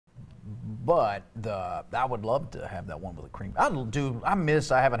But I would love to have that one with the cream. I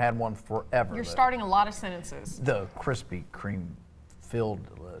haven't had one forever. You're starting a lot of sentences. The Krispy Kreme filled,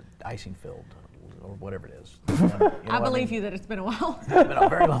 icing filled, or whatever it is. You know I believe you that it's been a while. It's been a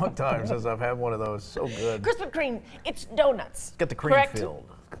very long time since I've had one of those. So good. Krispy Kreme, it's donuts. Get the cream correct? filled.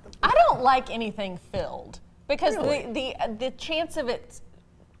 I don't like anything filled because Really? the chance of it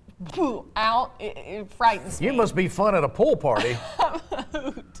out, it frightens me. You must be fun at a pool party.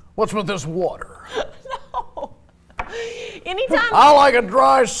 What's with this water? No. Anytime. I like a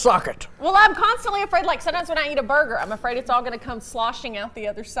dry socket. Well, I'm constantly afraid, like sometimes when I eat a burger, I'm afraid it's all going to come sloshing out the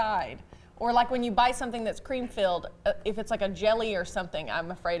other side. Or like when you buy something that's cream filled, if it's like a jelly or something,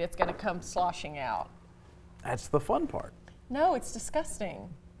 I'm afraid it's going to come sloshing out. That's the fun part. No, it's disgusting.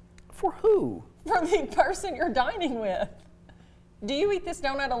 For who? For the person you're dining with. Do you eat this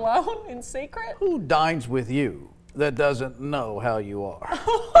donut alone in secret? Who dines with you that doesn't know how you are?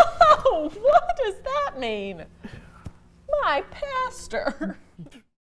 Whoa, what does that mean? My pastor.